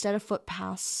suns instead of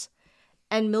footpaths,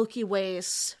 and milky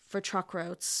ways for truck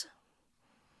roads.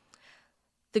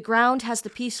 The ground has the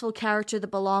peaceful character that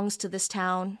belongs to this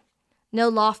town. No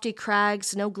lofty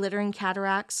crags, no glittering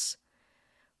cataracts.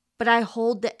 But I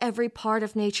hold that every part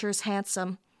of nature is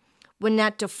handsome, when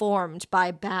not deformed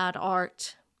by bad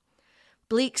art.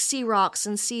 Bleak sea rocks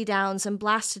and sea downs and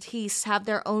blasted heaths have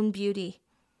their own beauty.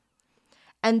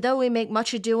 And though we make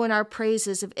much ado in our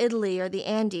praises of Italy or the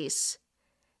Andes,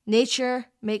 nature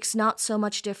makes not so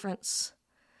much difference.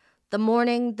 The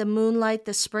morning, the moonlight,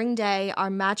 the spring day are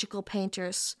magical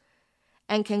painters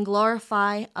and can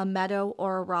glorify a meadow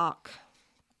or a rock.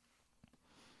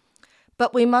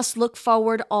 But we must look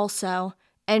forward also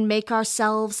and make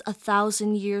ourselves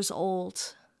 1,000 years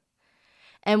old.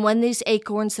 And when these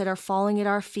acorns that are falling at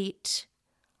our feet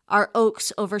are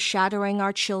oaks overshadowing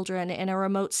our children in a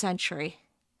remote century,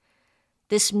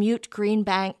 this mute green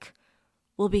bank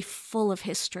will be full of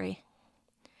history.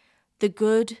 The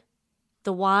good,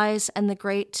 the wise, and the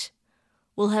great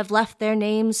will have left their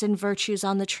names and virtues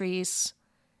on the trees.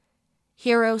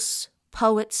 Heroes,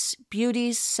 poets,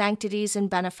 beauties, sanctities, and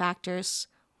benefactors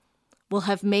will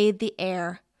have made the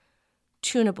air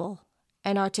tunable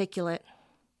and articulate.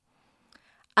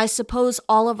 I suppose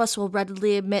all of us will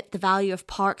readily admit the value of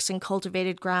parks and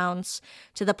cultivated grounds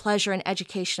to the pleasure and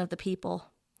education of the people.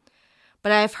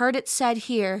 But I have heard it said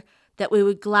here that we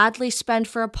would gladly spend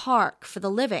for a park for the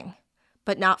living,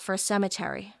 but not for a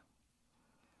cemetery.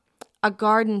 A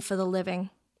garden for the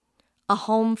living, a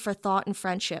home for thought and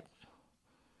friendship.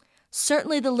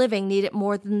 Certainly the living need it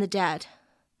more than the dead.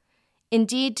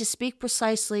 Indeed, to speak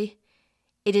precisely,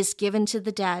 it is given to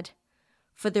the dead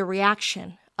for the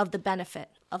reaction of the benefit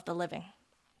of the living.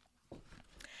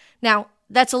 Now,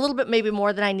 that's a little bit maybe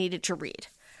more than I needed to read,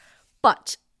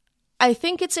 but I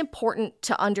think it's important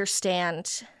to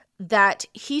understand that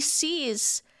he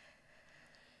sees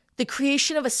the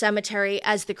creation of a cemetery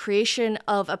as the creation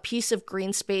of a piece of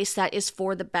green space that is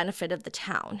for the benefit of the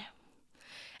town.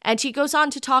 And he goes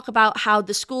on to talk about how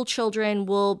the school children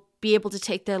will be able to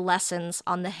take their lessons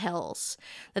on the hills,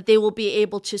 that they will be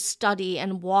able to study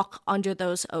and walk under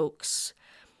those oaks.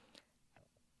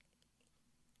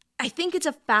 I think it's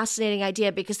a fascinating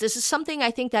idea because this is something I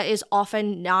think that is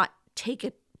often not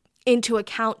taken into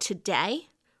account today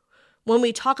when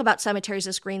we talk about cemeteries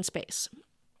as green space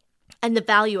and the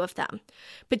value of them,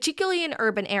 particularly in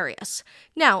urban areas.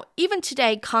 Now, even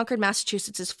today, Concord,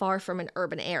 Massachusetts is far from an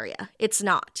urban area. It's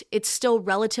not. It's still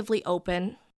relatively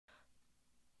open.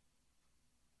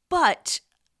 But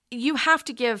you have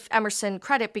to give Emerson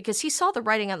credit because he saw the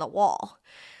writing on the wall.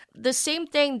 The same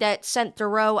thing that sent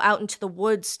Thoreau out into the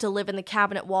woods to live in the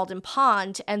cabin at Walden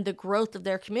Pond and the growth of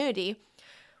their community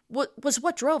was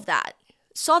what drove that.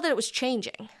 Saw that it was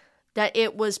changing, that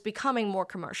it was becoming more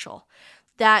commercial,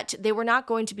 that they were not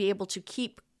going to be able to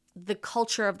keep the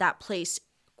culture of that place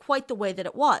quite the way that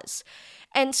it was.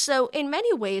 And so in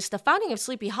many ways, the founding of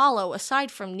Sleepy Hollow, aside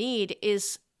from need,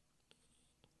 is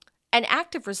an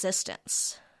act of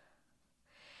resistance.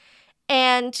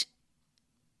 And,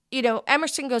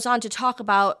 Emerson goes on to talk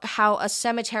about how a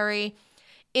cemetery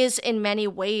is in many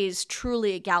ways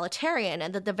truly egalitarian,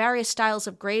 and that the various styles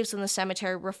of graves in the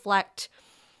cemetery reflect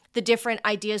the different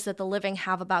ideas that the living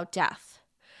have about death,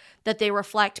 that they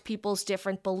reflect people's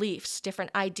different beliefs,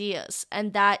 different ideas,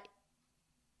 and that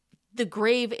the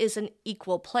grave is an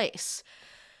equal place.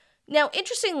 Now,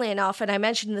 interestingly enough, and I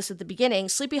mentioned this at the beginning,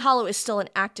 Sleepy Hollow is still an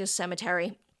active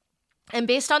cemetery. And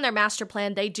based on their master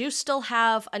plan, they do still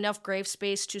have enough grave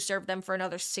space to serve them for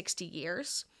another 60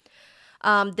 years.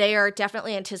 They are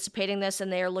definitely anticipating this,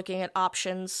 and they are looking at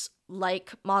options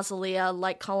like mausolea,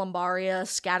 like columbaria,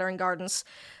 scattering gardens.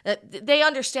 They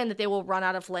understand that they will run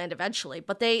out of land eventually,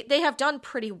 but they have done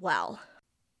pretty well.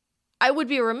 I would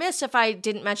be remiss if I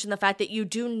didn't mention the fact that you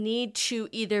do need to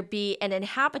either be an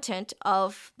inhabitant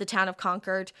of the town of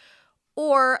Concord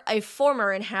or a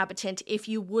former inhabitant if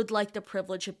you would like the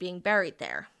privilege of being buried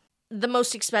there. The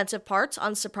most expensive parts,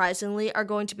 unsurprisingly, are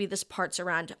going to be the parts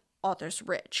around Author's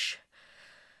Ridge.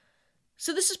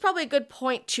 So this is probably a good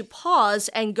point to pause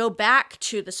and go back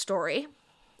to the story.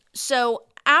 So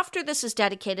after this is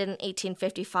dedicated in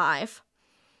 1855,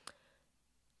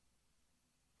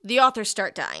 the authors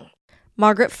start dying.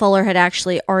 Margaret Fuller had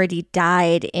actually already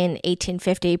died in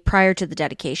 1850 prior to the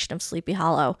dedication of Sleepy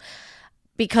Hollow.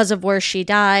 Because of where she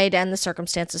died and the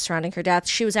circumstances surrounding her death,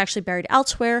 she was actually buried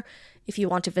elsewhere. If you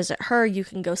want to visit her, you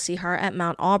can go see her at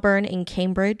Mount Auburn in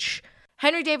Cambridge.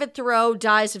 Henry David Thoreau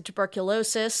dies of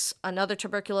tuberculosis, another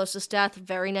tuberculosis death,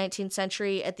 very 19th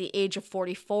century, at the age of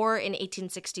 44 in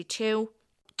 1862.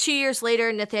 2 years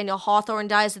later, Nathaniel Hawthorne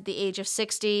dies at the age of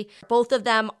 60. Both of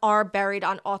them are buried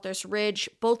on Author's Ridge.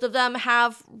 Both of them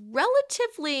have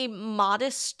relatively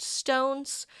modest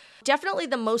stones. Definitely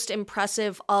the most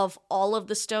impressive of all of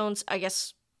the stones, I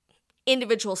guess,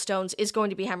 individual stones, is going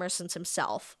to be Emerson's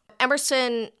himself.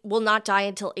 Emerson will not die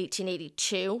until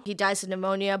 1882. He dies of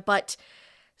pneumonia, but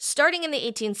starting in the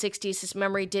 1860s, his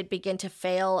memory did begin to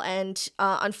fail, and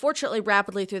unfortunately,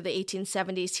 rapidly through the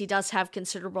 1870s, he does have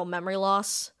considerable memory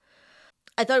loss.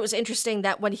 I thought it was interesting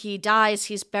that when he dies,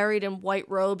 he's buried in white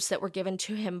robes that were given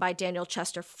to him by Daniel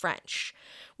Chester French,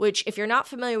 which, if you're not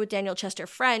familiar with Daniel Chester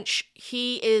French,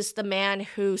 he is the man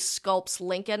who sculpts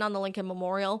Lincoln on the Lincoln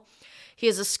Memorial. He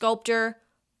is a sculptor,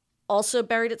 also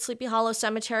buried at Sleepy Hollow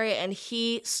Cemetery, and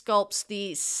he sculpts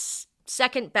the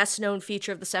second best known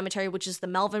feature of the cemetery, which is the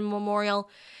Melvin Memorial.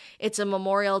 It's a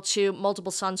memorial to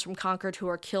multiple sons from Concord who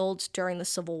are killed during the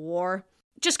Civil War.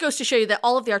 Just goes to show you that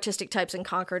all of the artistic types in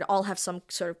Concord all have some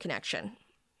sort of connection.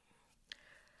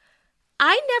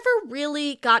 I never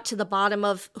really got to the bottom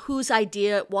of whose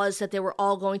idea it was that they were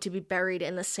all going to be buried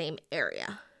in the same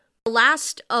area. The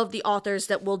last of the authors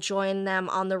that will join them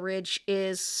on the ridge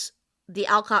is the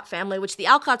Alcott family, which the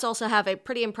Alcotts also have a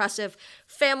pretty impressive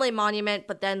family monument,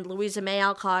 but then Louisa May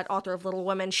Alcott, author of Little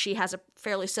Women, she has a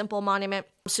fairly simple monument.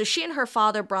 So she and her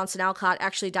father, Bronson Alcott,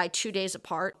 actually died 2 days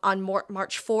apart on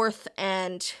March 4th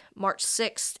and March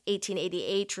 6th,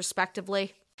 1888,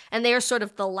 respectively. And they are sort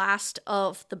of the last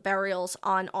of the burials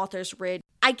on Author's Ridge.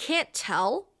 I can't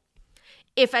tell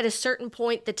if at a certain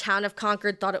point the town of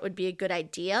Concord thought it would be a good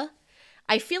idea.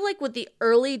 I feel like with the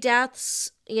early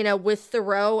deaths, with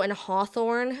Thoreau and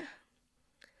Hawthorne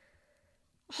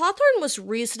was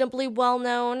reasonably well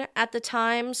known at the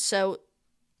time, so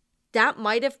that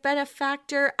might have been a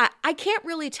factor. I can't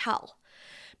really tell,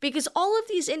 because all of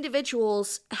these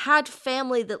individuals had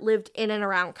family that lived in and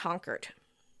around Concord.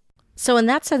 So in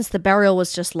that sense, the burial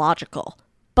was just logical.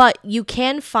 But you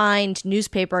can find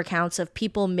newspaper accounts of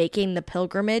people making the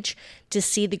pilgrimage to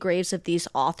see the graves of these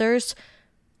authors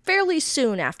fairly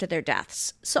soon after their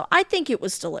deaths. So I think it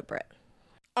was deliberate.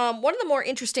 One of the more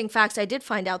interesting facts I did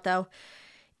find out, though,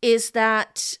 is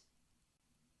that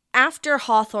after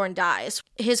Hawthorne dies,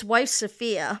 his wife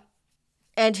Sophia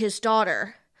and his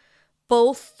daughter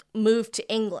both moved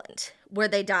to England, where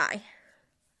they die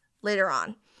later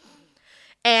on.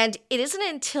 And it isn't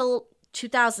until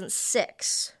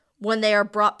 2006 when they are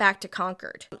brought back to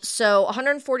Concord. So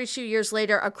 142 years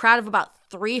later, a crowd of about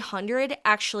 300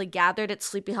 actually gathered at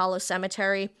Sleepy Hollow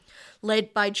Cemetery,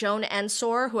 led by Joan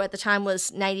Ensor, who at the time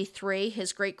was 93,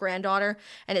 his great-granddaughter,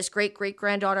 and his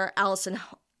great-great-granddaughter Allison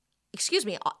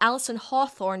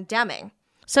Hawthorne Deming.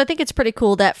 So I think it's pretty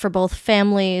cool that for both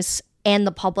families and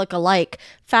the public alike,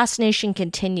 fascination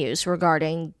continues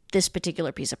regarding this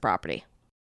particular piece of property.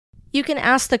 You can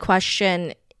ask the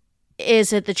question,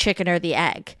 is it the chicken or the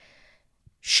egg?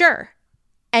 Sure.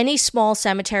 Any small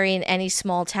cemetery in any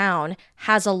small town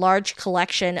has a large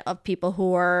collection of people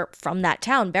who are from that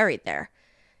town buried there.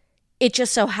 It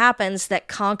just so happens that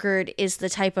Concord is the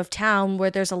type of town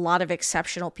where there's a lot of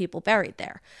exceptional people buried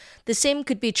there. The same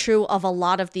could be true of a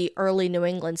lot of the early New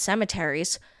England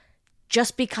cemeteries,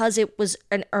 just because it was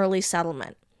an early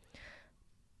settlement.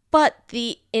 But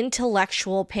the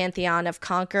intellectual pantheon of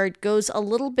Concord goes a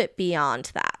little bit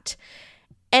beyond that.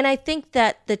 And I think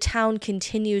that the town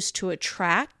continues to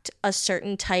attract a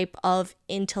certain type of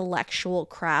intellectual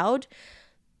crowd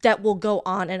that will go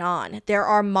on and on. There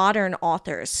are modern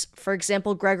authors. For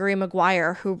example, Gregory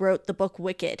Maguire, who wrote the book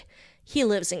Wicked. He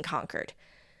lives in Concord.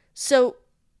 So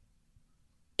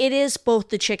it is both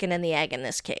the chicken and the egg in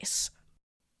this case.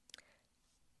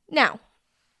 Now,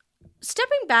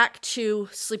 stepping back to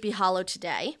Sleepy Hollow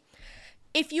today,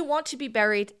 if you want to be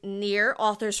buried near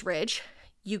Author's Ridge,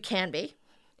 you can be.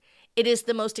 It is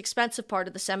the most expensive part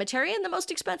of the cemetery, and the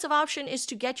most expensive option is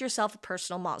to get yourself a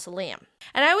personal mausoleum.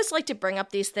 And I always like to bring up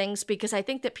these things because I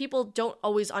think that people don't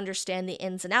always understand the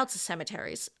ins and outs of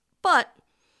cemeteries. But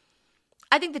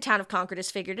I think the town of Concord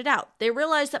has figured it out. They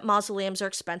realize that mausoleums are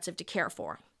expensive to care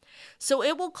for. So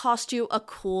it will cost you a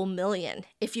cool $1 million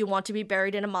if you want to be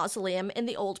buried in a mausoleum in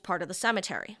the old part of the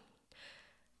cemetery.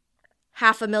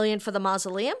 $500,000 for the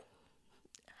mausoleum,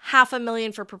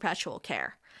 $500,000 for perpetual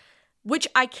care, which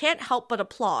I can't help but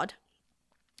applaud,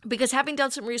 because having done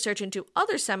some research into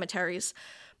other cemeteries,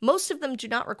 most of them do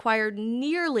not require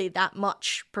nearly that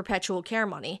much perpetual care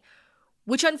money,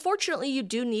 which unfortunately you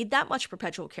do need that much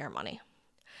perpetual care money.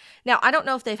 Now, I don't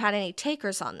know if they've had any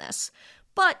takers on this,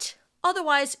 but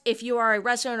otherwise, if you are a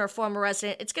resident or former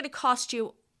resident, it's going to cost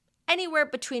you anywhere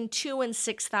between $2,000 and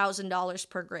 $6,000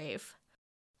 per grave.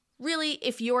 Really,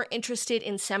 if you're interested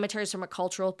in cemeteries from a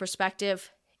cultural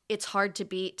perspective, it's hard to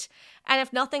beat. And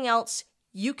if nothing else,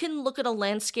 you can look at a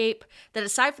landscape that,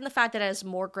 aside from the fact that it has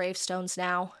more gravestones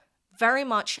now, very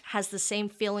much has the same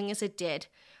feeling as it did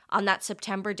on that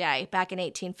September day back in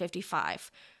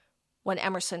 1855, when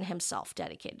Emerson himself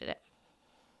dedicated it.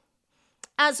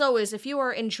 As always, if you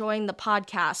are enjoying the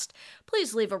podcast,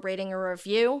 please leave a rating or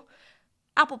review.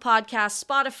 Apple Podcasts,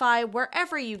 Spotify,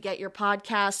 wherever you get your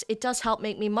podcasts. It does help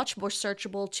make me much more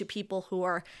searchable to people who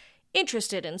are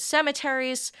interested in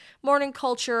cemeteries, mourning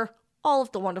culture, all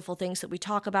of the wonderful things that we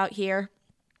talk about here.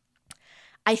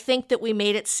 I think that we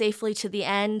made it safely to the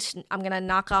end. I'm going to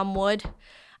knock on wood.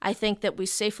 I think that we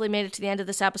safely made it to the end of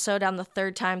this episode on the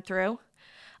third time through.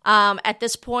 At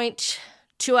this point,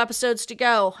 2 episodes to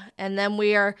go, and then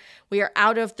we are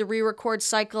out of the re-record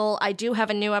cycle. I do have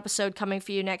a new episode coming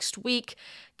for you next week.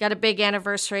 Got a big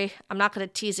anniversary. I'm not going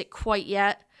to tease it quite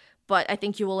yet, but I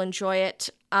think you will enjoy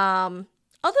it. Other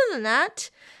than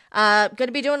that, going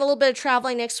to be doing a little bit of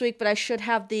traveling next week, but I should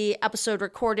have the episode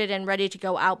recorded and ready to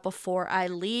go out before I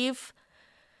leave.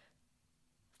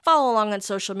 Follow along on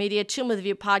social media, Tomb with a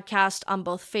View Podcast on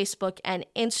both Facebook and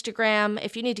Instagram.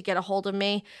 If you need to get a hold of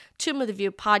me,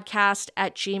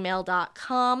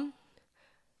 tombwithaviewpodcast@gmail.com.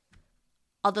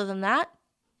 Other than that,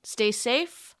 stay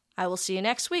safe. I will see you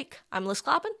next week. I'm Liz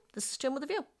Clappin. This is Tomb with a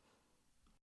View.